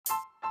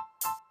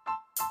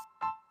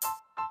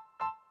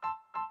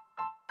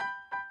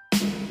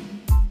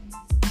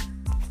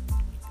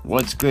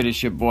What's good?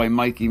 It's your boy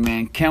Mikey,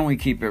 man. Can we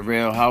keep it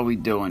real? How we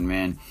doing,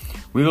 man?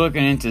 We're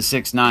looking into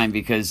 6ix9ine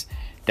because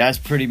that's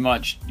pretty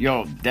much,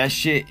 that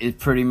shit is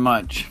pretty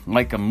much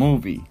like a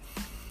movie.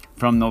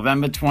 From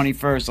November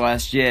 21st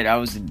last year, that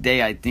was the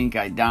day I think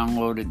I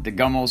downloaded the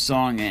Gummo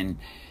song, and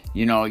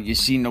you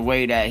seen the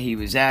way that he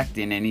was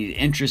acting, and he's an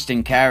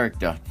interesting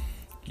character,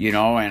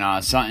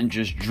 and something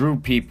just drew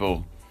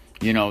people,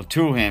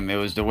 to him. It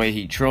was the way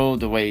he trolled,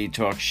 the way he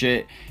talked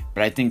shit.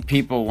 But I think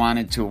people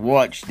wanted to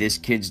watch this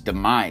kid's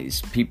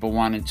demise. People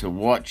wanted to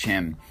watch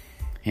him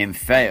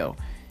fail.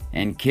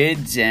 And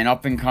kids and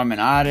up-and-coming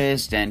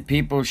artists and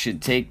people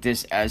should take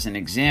this as an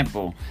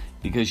example,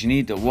 because you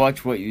need to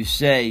watch what you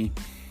say,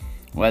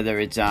 whether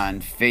it's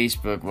on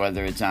Facebook,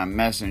 whether it's on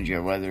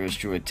Messenger, whether it's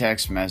through a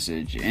text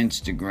message,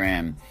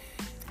 Instagram,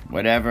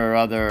 what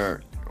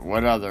other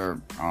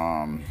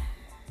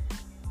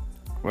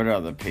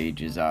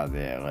pages are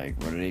there? Like,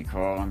 what do they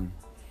call them?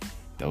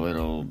 The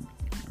little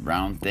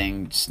round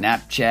thing,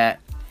 Snapchat,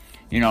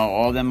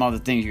 all them other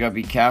things. You gotta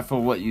be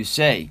careful what you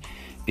say,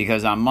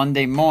 because on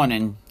Monday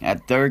morning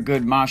at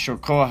Thurgood Marshall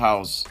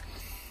Courthouse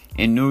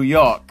in New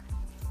York,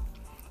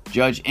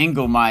 Judge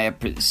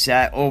Engelmeyer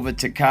sat over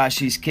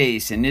Tekashi's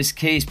case, and this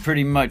case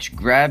pretty much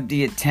grabbed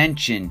the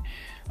attention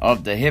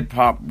of the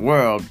hip-hop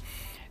world.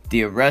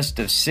 The arrest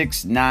of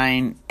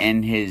 6ix9ine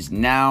and his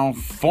now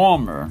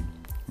former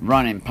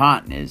running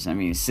partners.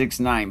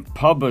 6ix9ine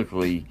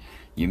publicly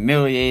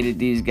humiliated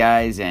these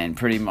guys and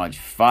pretty much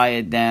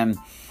fired them.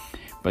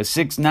 But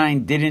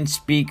 6ix9ine didn't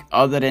speak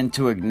other than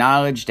to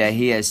acknowledge that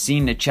he has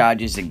seen the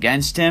charges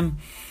against him.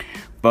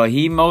 But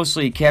he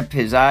mostly kept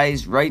his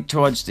eyes right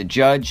towards the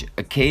judge,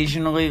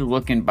 occasionally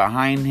looking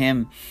behind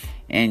him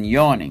and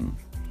yawning.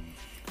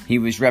 He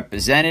was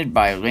represented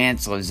by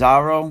Lance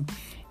Lazaro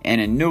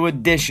and a new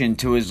addition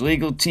to his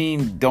legal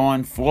team,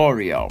 Dawn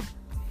Florio.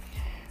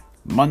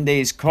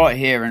 Monday's court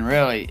hearing,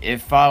 really, it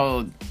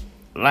followed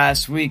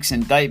last week's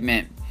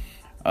indictment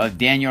of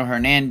Daniel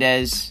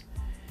Hernandez,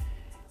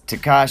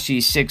 Tekashi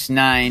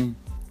 6ix9ine.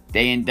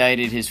 They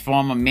indicted his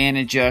former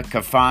manager,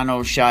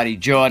 Kafano Shotty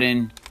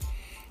Jordan.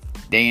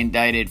 They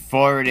indicted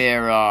four of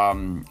their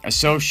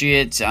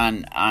associates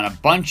on a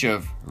bunch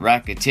of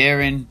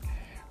racketeering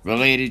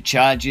related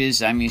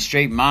charges.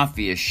 Straight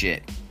mafia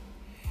shit.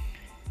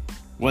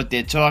 What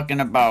they're talking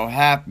about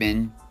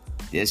happened.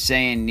 They're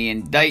saying the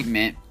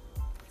indictment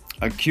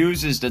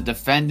accuses the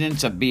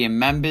defendants of being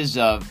members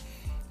of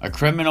a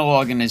criminal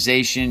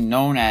organization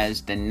known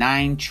as the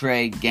Nine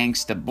Trey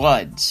Gangsta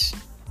Bloods.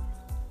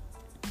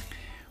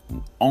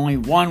 Only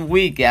 1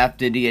 week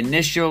after the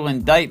initial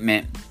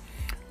indictment,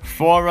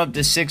 4 of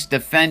the 6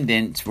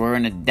 defendants were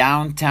in a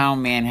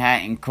downtown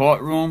Manhattan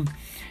courtroom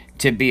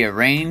to be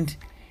arraigned,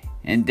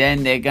 and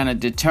then they're going to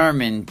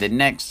determine the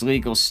next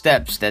legal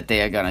steps that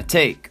they are going to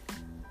take.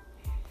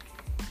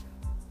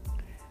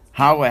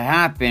 How it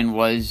happened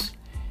was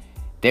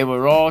they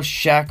were all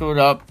shackled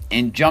up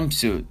in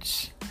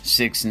jumpsuits.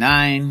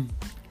 6ix9ine,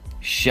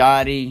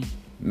 Shotty,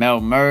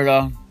 Mel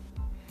Murda,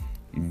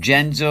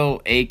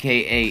 Genzo,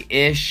 a.k.a.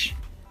 Ish,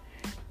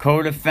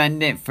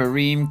 co-defendant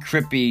Fareem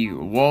Crippy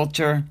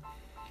Walter.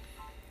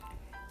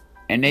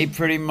 And they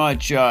pretty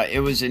much,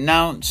 it was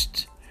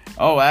announced,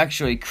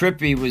 actually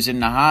Crippy was in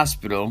the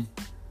hospital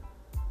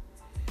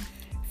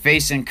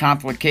facing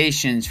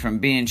complications from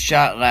being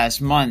shot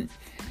last month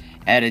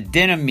at a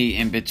dinner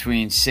meeting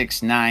between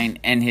 6ix9ine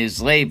and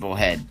his label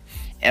head,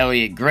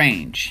 Elliot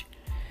Grange.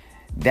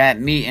 That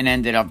meeting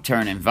ended up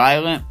turning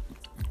violent.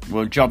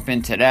 We'll jump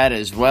into that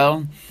as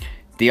well.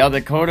 The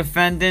other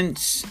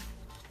co-defendants,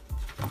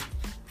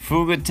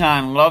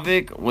 Fugatan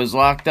Lovick, was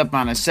locked up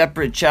on a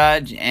separate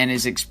charge and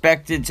is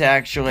expected to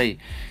actually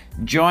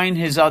join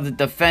his other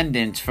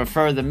defendants for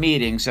further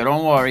meetings. So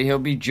don't worry, he'll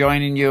be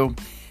joining you.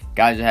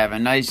 Guys will have a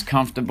nice,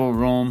 comfortable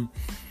room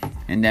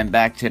and then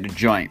back to the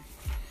joint.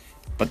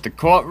 But the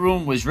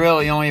courtroom was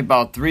really only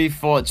about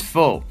 3/4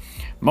 full.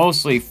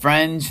 Mostly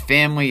friends,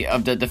 family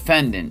of the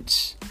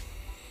defendants.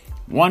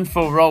 1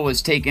 full row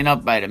was taken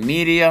up by the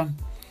media.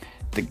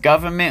 The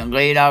government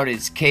laid out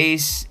its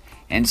case,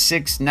 and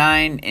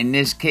 6ix9ine, in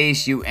this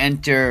case, you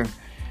enter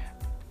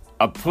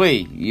a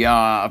plea.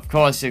 Of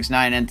course,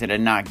 6ix9ine entered a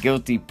not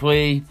guilty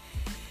plea,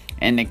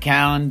 and the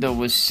calendar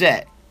was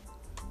set.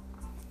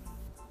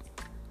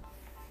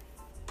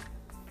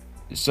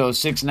 So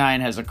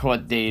 6ix9ine has a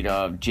court date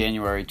of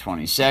January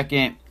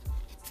 22nd.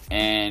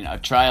 And a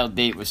trial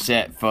date was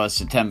set for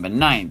September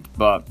 9th.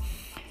 But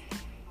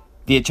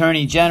the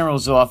Attorney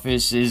General's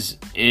office is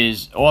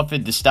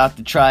offered to start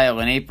the trial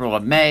in April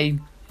or May.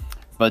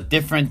 But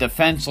different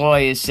defense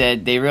lawyers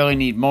said they really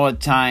need more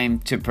time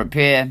to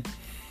prepare.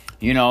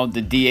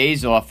 The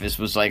DA's office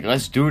was like,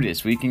 let's do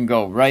this. We can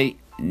go right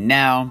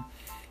now.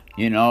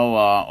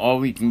 Or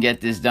we can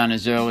get this done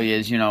as early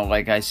as,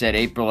 like I said,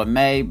 April or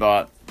May.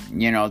 But,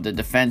 the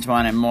defense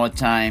wanted more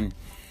time,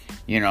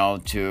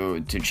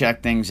 to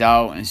check things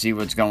out and see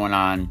what's going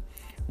on,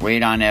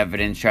 wait on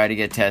evidence, try to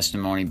get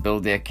testimony,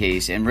 build their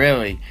case. And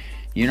really,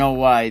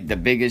 why the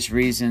biggest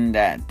reason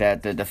that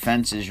the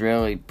defenses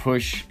really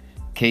push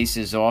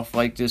cases off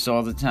like this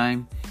all the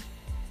time?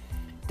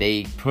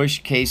 they push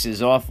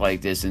cases off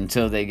like this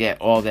until they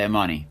get all their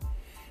money.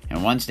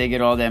 And once they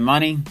get all their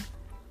money,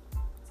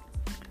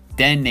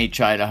 then they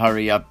try to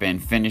hurry up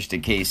and finish the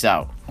case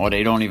out. Or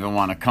they don't even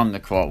want to come to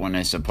court when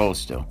they're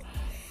supposed to.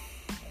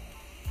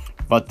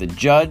 But the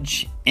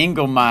judge,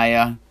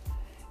 Engelmeyer,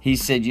 he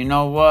said, you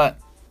know what?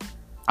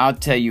 I'll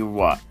tell you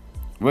what.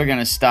 We're going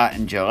to start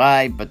in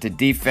July, but the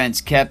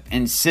defense kept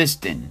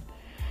insisting.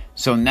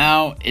 So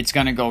now it's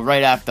going to go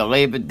right after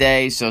Labor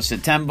Day. So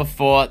September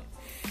 4th,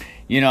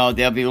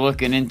 they'll be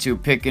looking into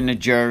picking a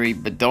jury.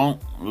 But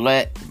don't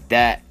let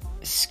that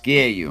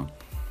scare you.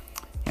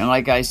 And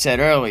like I said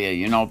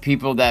earlier,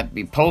 people that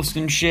be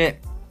posting shit,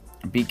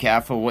 be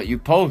careful what you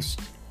post.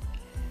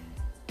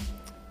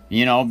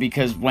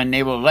 Because when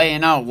they were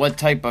laying out what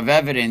type of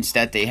evidence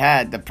that they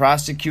had, the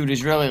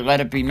prosecutors really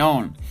let it be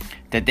known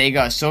that they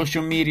got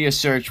social media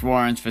search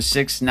warrants for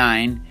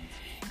 6ix9ine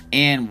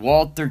and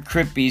Walter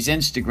Crippy's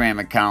Instagram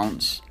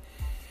accounts,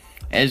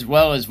 as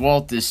well as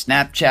Walter's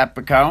Snapchat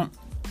account.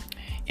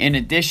 In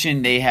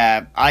addition, they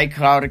have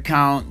iCloud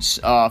accounts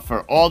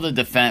for all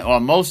the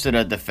most of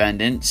the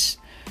defendants,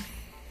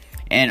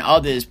 and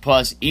others,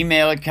 plus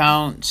email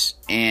accounts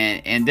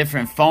and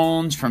different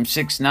phones from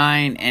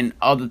 6ix9ine and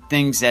other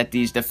things that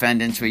these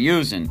defendants were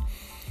using.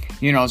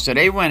 So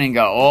they went and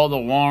got all the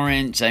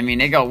warrants. I mean,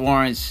 they got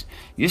warrants.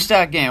 You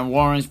start getting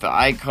warrants for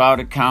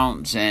iCloud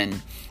accounts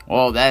and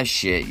all that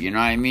shit. You know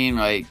what I mean?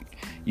 Like,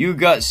 you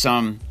got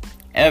some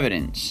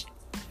evidence.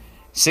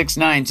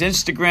 6ix9ine's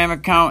Instagram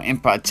account in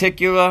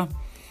particular,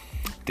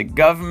 the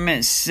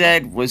government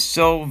said was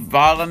so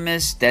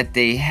voluminous that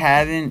they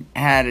hadn't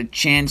had a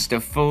chance to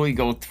fully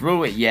go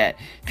through it yet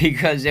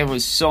because there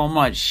was so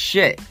much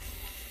shit.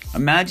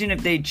 Imagine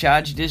if they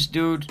charged this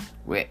dude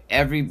with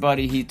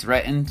everybody he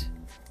threatened.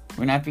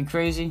 Wouldn't that be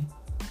crazy?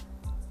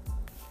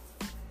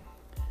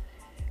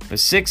 But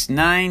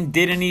 6ix9ine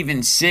didn't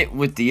even sit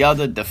with the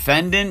other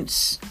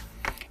defendants.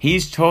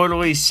 He's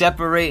totally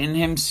separating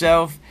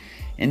himself.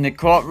 In the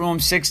courtroom,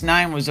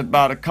 6ix9ine was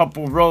about a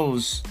couple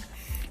rows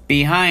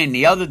behind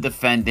the other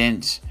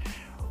defendants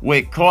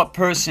with court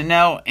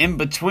personnel in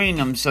between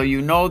them, so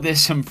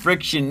there's some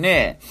friction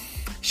there.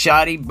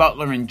 Shoddy,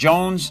 Butler, and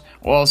Jones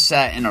all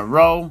sat in a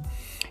row,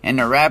 and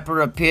the rapper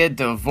appeared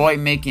to avoid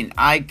making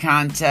eye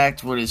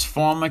contact with his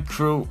former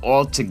crew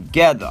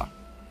altogether.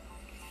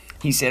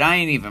 He said, I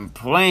ain't even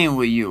playing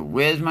with you.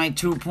 Where's my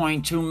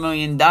 $2.2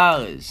 million?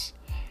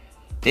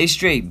 They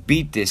straight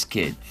beat this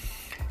kid.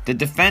 The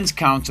defense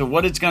counsel,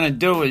 what it's going to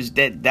do is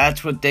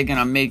that's what they're going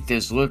to make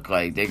this look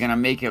like. They're going to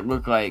make it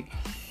look like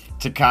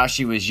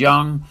Tekashi was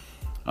young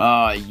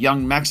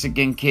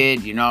Mexican kid.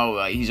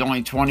 He's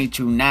only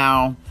 22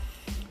 now.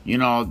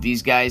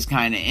 These guys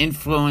kind of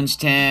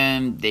influenced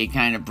him. They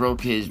kind of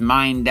broke his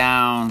mind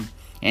down,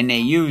 and they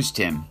used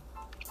him.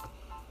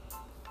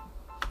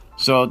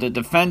 So the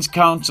defense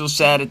counsel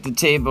sat at the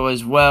table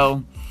as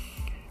well.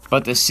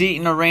 But the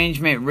seating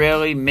arrangement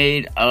really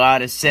made a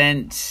lot of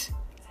sense,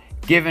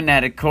 given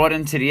that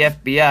according to the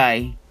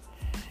FBI,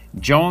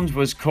 Jones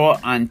was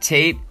caught on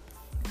tape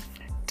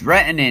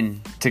threatening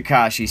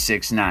Tekashi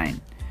 6ix9ine.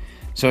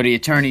 So the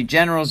Attorney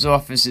General's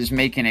office is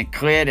making it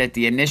clear that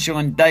the initial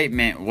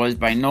indictment was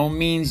by no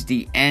means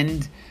the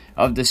end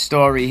of the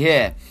story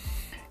here.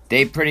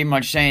 They pretty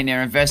much saying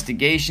their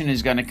investigation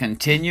is going to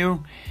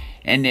continue,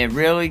 and they're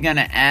really going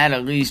to add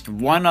at least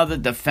one other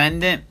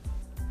defendant.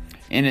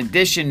 In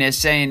addition, they're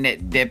saying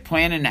that they're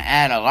planning to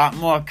add a lot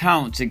more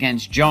counts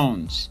against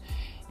Jones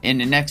in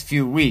the next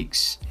few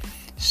weeks.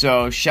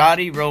 So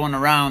Shoddy rolling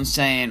around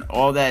saying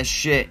all that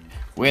shit,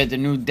 we're the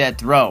new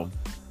death row.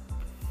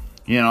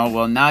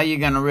 Well, now you're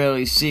going to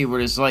really see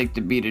what it's like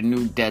to be the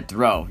new death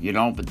row,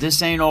 But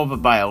this ain't over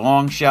by a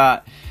long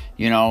shot.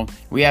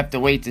 We have to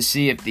wait to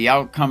see if the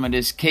outcome of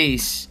this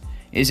case,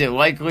 is it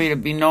likely to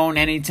be known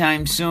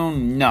anytime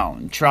soon? No.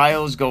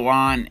 Trials go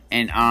on,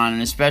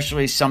 and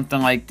especially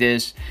something like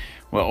this,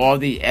 where all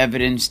the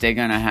evidence they're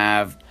going to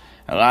have.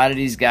 A lot of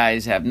these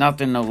guys have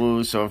nothing to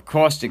lose, so of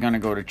course they're going to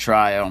go to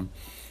trial.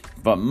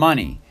 But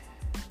money.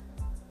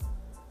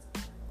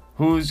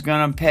 Who's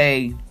going to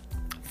pay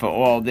for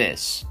all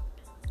this?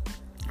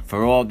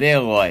 For all their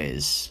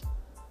lawyers?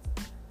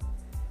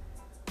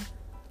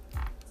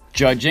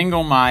 Judge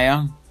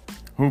Engelmeyer,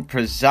 who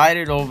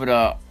presided over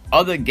the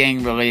other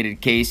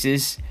gang-related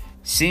cases,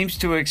 seems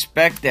to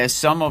expect that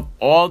some of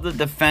all the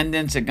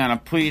defendants are going to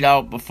plead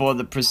out before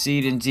the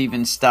proceedings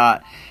even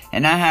start.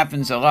 And that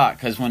happens a lot,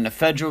 because when the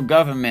federal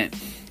government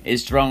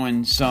is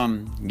throwing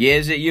some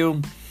years at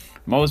you,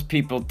 most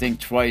people think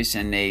twice,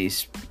 and they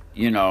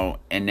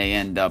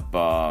end up,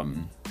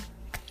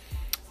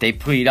 they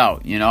plead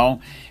out,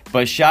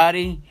 But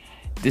Shoddy,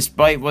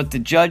 despite what the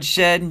judge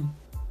said,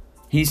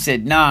 he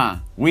said, nah,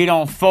 we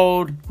don't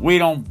fold, we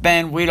don't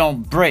bend, we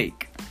don't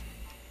break.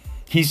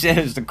 He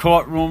says the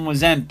courtroom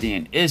was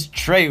emptying. It's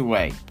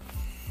Treyway.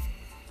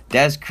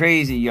 That's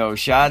crazy, yo.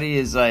 Shoddy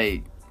is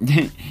like,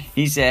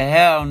 he said,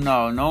 hell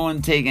no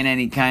one taking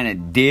any kind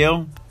of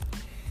deal.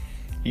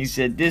 He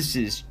said, this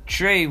is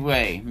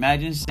Treyway.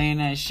 Imagine saying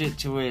that shit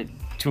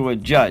to a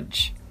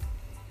judge.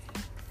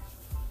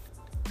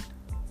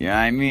 You know what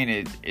I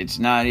mean? It's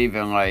not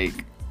even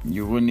like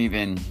you wouldn't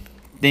even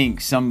think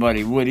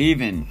somebody would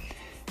even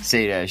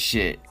say that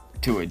shit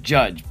to a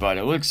judge. But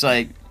it looks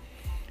like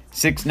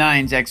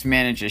 6ix9ine's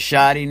ex-manager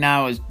Shotti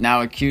is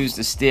now accused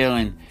of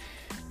stealing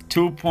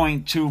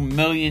 $2.2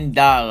 million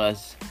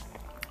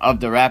of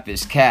the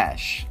rapper's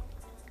cash.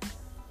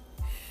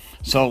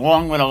 So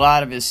along with a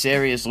lot of his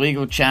serious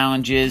legal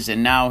challenges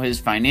and now his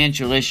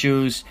financial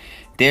issues,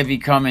 they're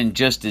becoming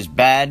just as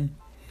bad.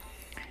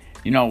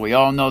 You know, we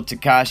all know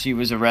Tekashi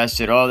was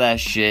arrested, all that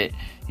shit,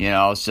 you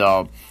know.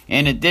 So,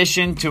 in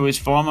addition to his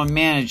former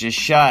manager,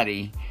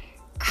 Shotti,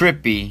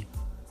 Crippy,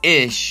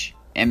 Ish,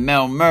 and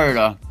Mel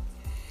Murder,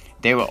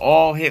 they were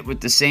all hit with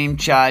the same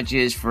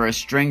charges for a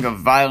string of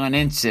violent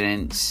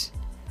incidents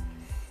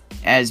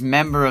as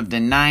member of the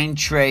 9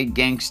 Trey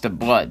Gangsta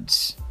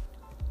Bloods.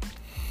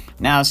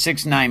 Now,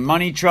 6ix9ine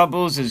money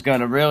troubles is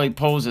going to really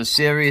pose a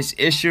serious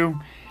issue,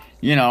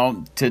 you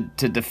know, to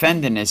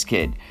defending this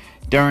kid.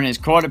 During his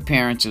court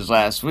appearances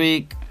last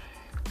week,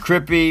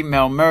 Crippy,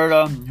 Mel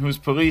Murder, whose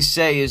police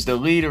say is the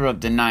leader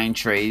of the 9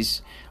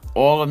 Treys,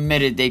 all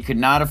admitted they could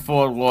not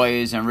afford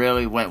lawyers and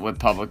really went with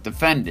public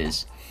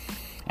defenders.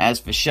 As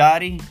for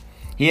Shotti,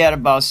 he had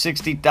about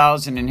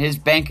 $60,000 in his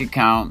bank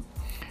account,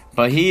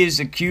 but he is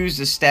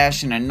accused of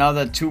stashing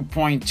another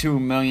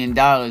 $2.2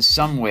 million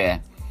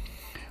somewhere,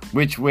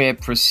 which were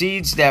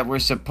proceeds that were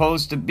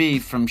supposed to be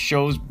from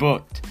shows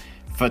booked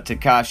for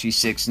Tekashi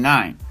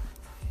 6ix9ine.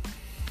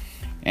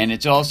 And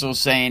it's also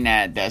saying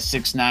that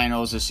 6ix9ine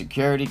owes a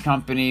security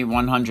company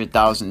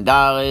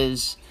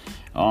 $100,000.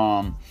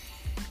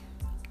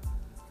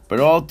 But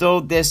although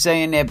they're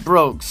saying they're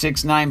broke,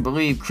 6ix9ine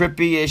believe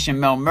Crippy, Ish, and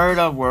Mel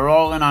Murder were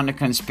all in on the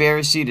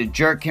conspiracy to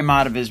jerk him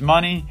out of his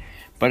money.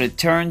 But it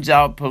turns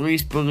out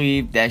police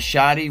believe that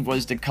Shotti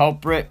was the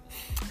culprit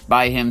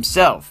by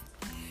himself.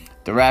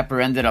 The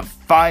rapper ended up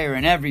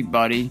firing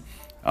everybody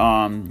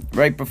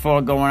right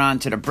before going on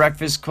to the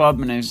Breakfast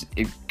Club and is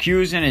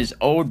accusing his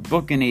old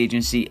booking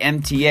agency,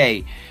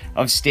 MTA,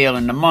 of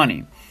stealing the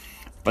money.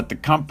 But the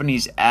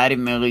company's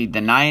adamantly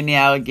denying the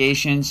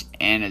allegations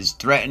and is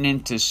threatening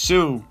to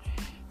sue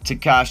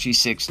Tekashi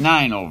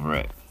 6ix9ine over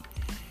it.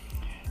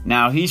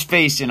 Now, he's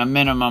facing a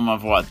minimum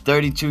of,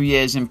 32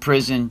 years in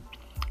prison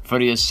for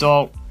the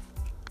assault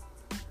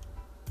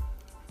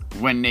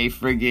when they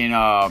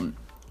friggin',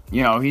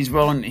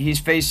 he's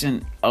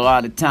facing a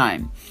lot of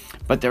time.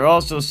 But they're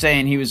also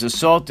saying he was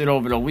assaulted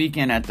over the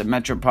weekend at the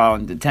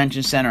Metropolitan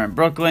Detention Center in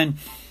Brooklyn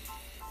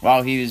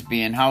while he was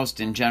being housed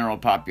in general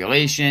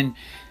population.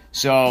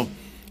 So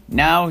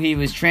now he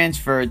was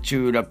transferred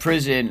to the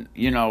prison,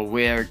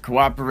 where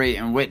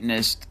cooperating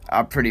witnesses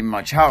are pretty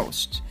much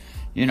housed.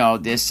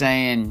 They're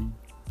saying,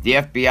 the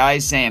FBI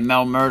is saying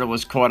Mel Murder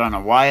was caught on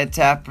a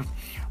wiretap,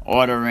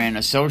 ordering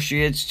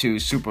associates to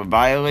super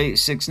violate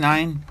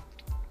 6ix9ine.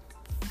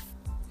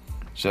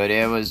 So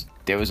there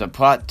was a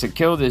plot to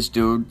kill this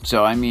dude.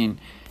 So, I mean,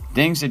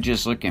 things are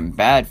just looking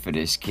bad for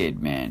this kid,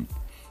 man.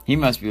 He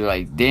must be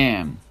like,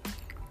 damn,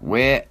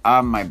 where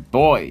are my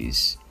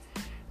boys?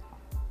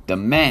 The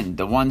men,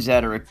 the ones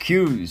that are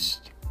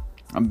accused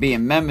of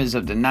being members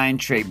of the 9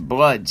 Trey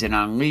Bloods and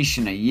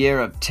unleashing a year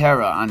of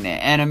terror on their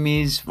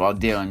enemies while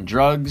dealing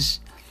drugs,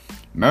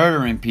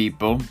 murdering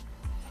people,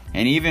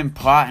 and even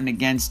plotting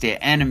against their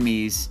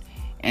enemies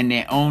and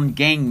their own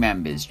gang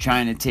members,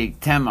 trying to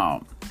take them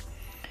out.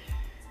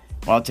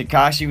 While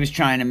Tekashi was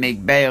trying to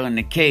make bail in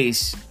the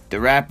case, the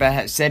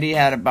rapper said he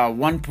had about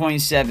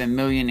 $1.7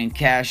 million in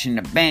cash in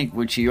the bank,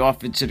 which he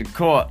offered to the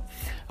court,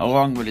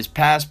 along with his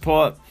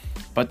passport,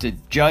 but the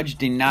judge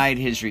denied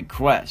his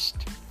request.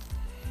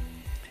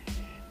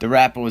 The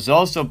rapper was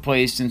also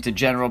placed into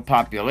general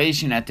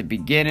population at the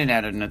beginning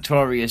at a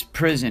notorious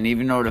prison,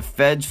 even though the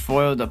feds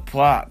foiled a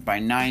plot by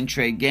 9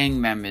 Trey gang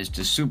members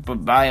to super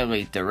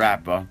violate the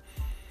rapper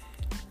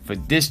for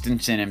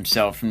distancing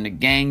himself from the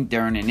gang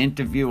during an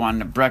interview on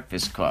the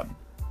Breakfast Club.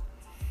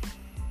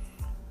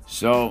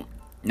 So,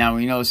 now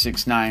we know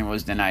 6ix9ine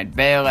was denied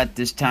bail at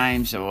this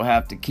time, so we'll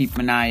have to keep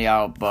an eye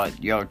out. But,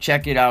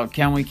 check it out.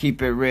 Can we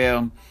keep it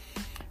real?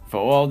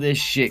 For all this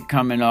shit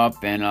coming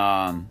up,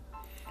 and,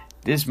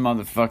 this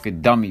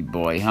motherfucker dummy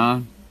boy, huh?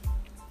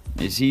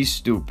 Is he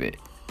stupid?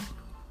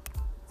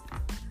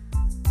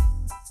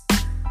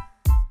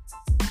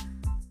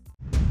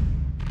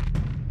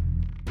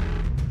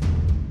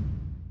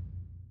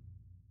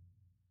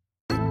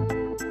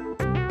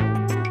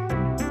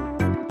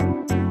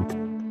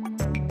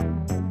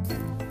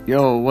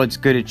 Yo, what's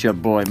good? It's your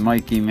boy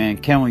Mikey, man.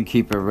 Can we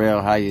keep it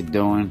real? How you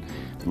doing?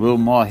 A little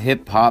more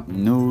hip-hop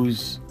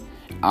news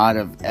out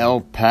of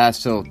El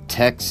Paso,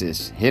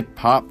 Texas.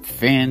 Hip-hop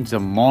fans are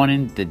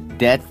mourning the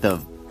death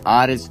of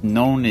artist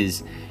known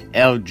as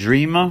El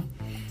Dreamer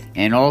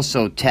and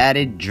also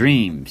Tatted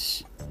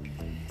Dreams.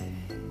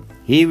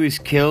 He was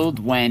killed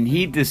when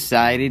he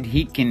decided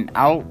he can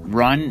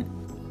outrun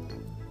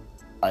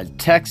a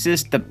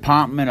Texas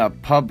Department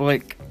of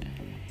Public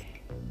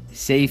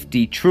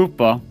Safety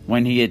trooper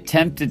when he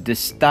attempted to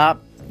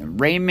stop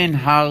Raymond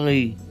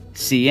Holly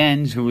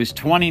Cienz, who was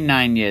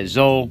 29 years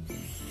old,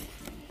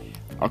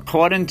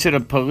 According to the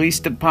police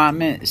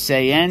department,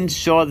 Sayen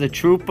saw the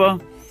trooper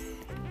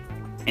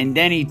and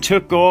then he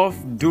took off.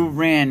 Dude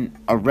ran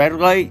a red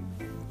light.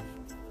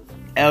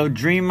 El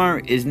Dreamer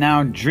is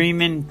now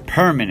dreaming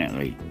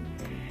permanently.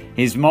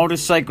 His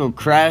motorcycle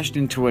crashed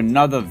into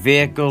another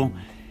vehicle.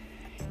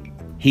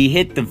 He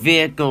hit the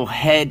vehicle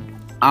head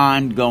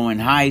on, going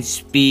high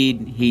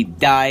speed. He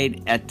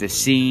died at the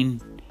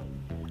scene.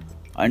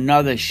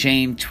 Another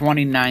shame,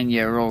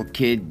 29-year-old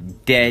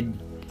kid dead.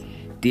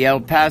 The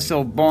El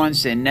Paso-born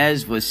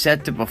Saenz was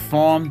set to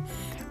perform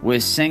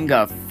with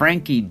singer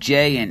Frankie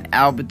J in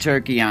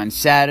Albuquerque on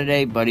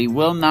Saturday, but he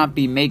will not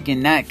be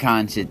making that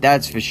concert,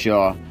 that's for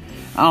sure.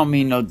 I don't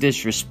mean no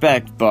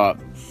disrespect, but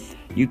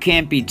you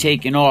can't be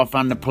taking off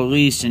on the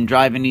police and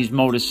driving these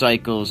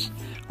motorcycles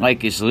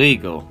like it's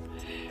legal.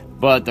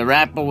 But the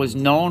rapper was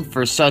known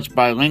for such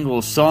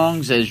bilingual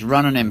songs as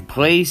Running in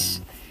Place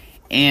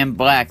and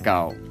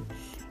Blackout.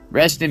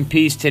 Rest in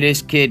peace to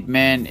this kid,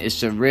 man.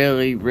 It's a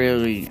really,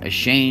 really a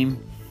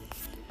shame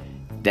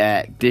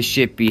that this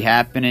shit be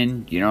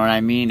happening. You know what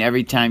I mean?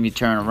 Every time you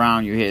turn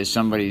around, you hear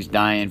somebody's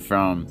dying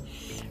from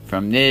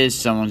this,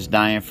 someone's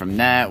dying from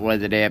that,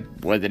 whether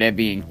they're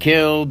being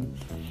killed.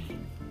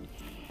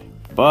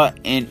 But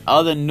in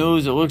other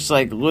news, it looks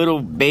like Lil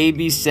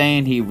Baby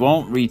saying he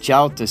won't reach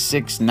out to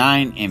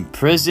 6ix9ine in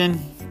prison.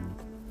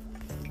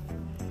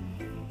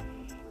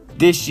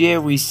 This year,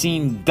 we've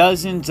seen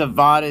dozens of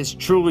artists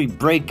truly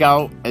break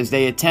out as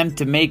they attempt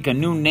to make a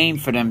new name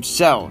for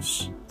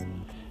themselves.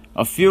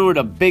 A few of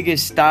the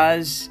biggest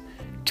stars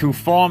to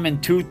form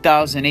in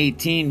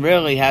 2018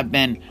 really have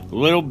been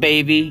Lil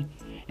Baby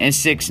and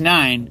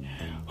 6ix9ine,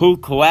 who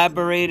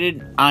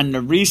collaborated on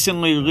the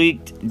recently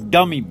leaked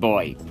Dummy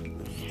Boy.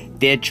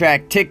 Their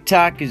track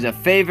TikTok is a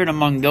favorite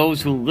among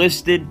those who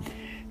listed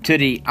to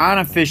the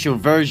unofficial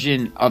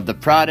version of the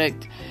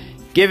product.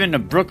 Given the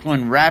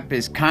Brooklyn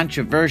rapper's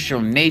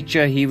controversial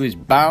nature, he was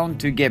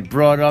bound to get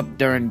brought up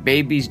during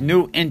Baby's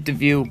new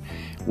interview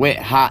with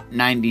Hot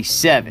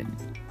 97.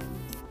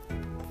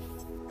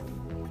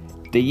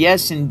 The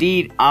Yes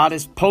Indeed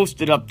artist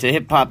posted up to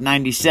Hip Hop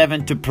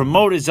 97 to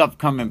promote his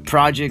upcoming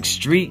project,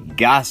 Street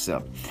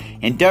Gossip.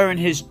 And during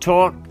his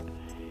talk,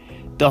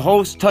 the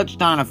host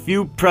touched on a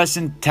few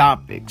pressing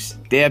topics.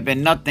 There have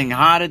been nothing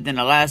hotter than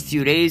the last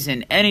few days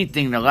and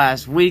anything the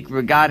last week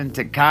regarding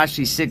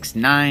Tekashi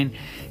 6ix9ine,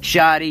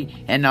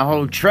 Shotti, and the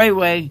whole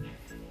Treyway.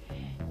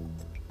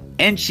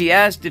 And she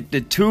asked if the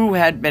two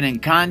had been in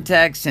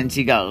contact since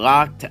he got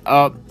locked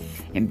up.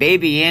 And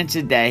Baby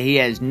answered that he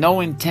has no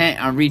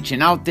intent on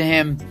reaching out to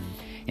him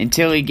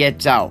until he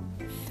gets out.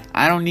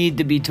 I don't need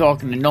to be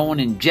talking to no one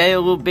in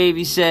jail, Lil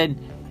Baby said.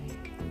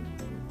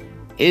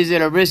 Is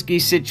it a risky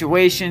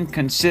situation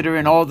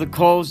considering all the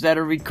calls that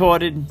are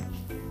recorded?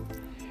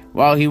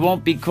 While he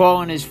won't be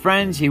calling his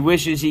friends, he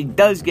wishes he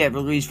does get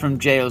released from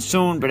jail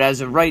soon. But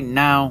as of right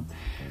now,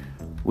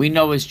 we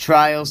know his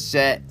trial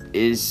set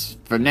is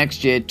for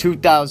next year,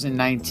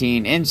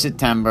 2019, in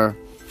September.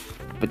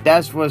 But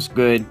that's what's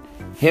good.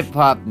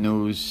 Hip-hop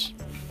news.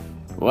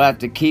 We'll have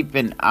to keep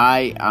an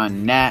eye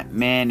on that,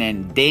 man.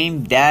 And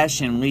Dame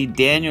Dash and Lee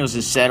Daniels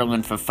is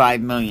settling for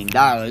 $5 million.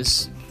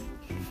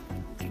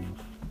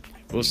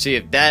 We'll see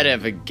if that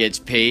ever gets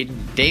paid.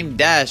 Dame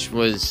Dash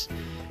was,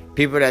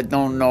 people that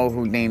don't know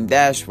who Dame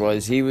Dash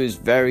was, he was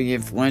very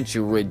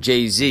influential with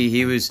Jay-Z.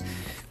 He was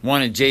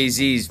one of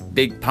Jay-Z's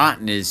big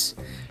partners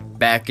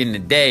back in the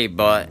day.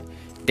 But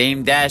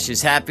Dame Dash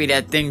is happy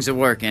that things are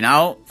working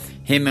out.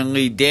 Him and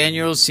Lee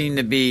Daniels seem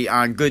to be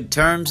on good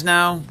terms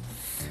now.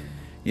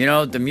 You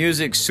know, the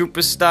music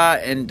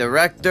superstar and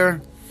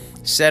director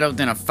settled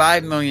in a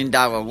 $5 million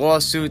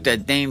lawsuit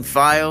that Dame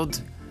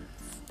filed.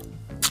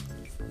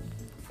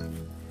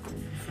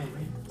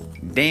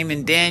 Dame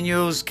and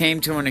Daniels came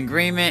to an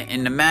agreement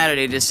in the matter.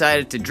 They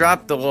decided to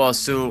drop the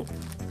lawsuit,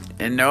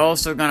 and they're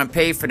also going to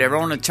pay for their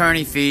own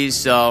attorney fees.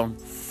 So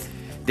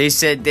they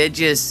said they're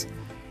just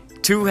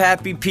two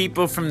happy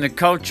people from the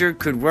culture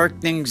could work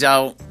things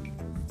out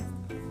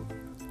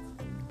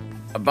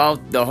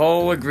about the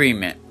whole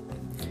agreement.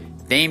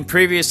 Dame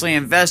previously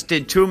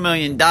invested $2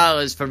 million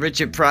for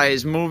Richard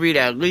Pryor's movie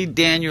that Lee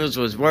Daniels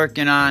was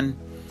working on,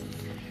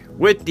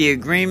 with the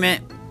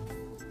agreement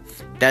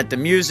that the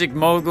music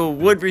mogul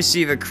would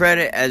receive a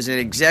credit as an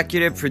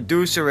executive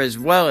producer as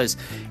well as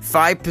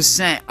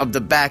 5% of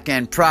the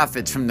back-end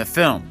profits from the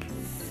film.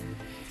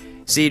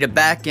 See, the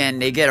back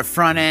end, they get a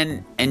front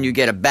end and you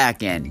get a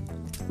back end.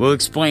 We'll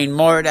explain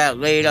more of that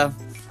later.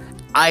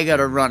 I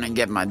gotta run and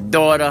get my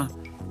daughter.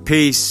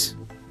 Peace.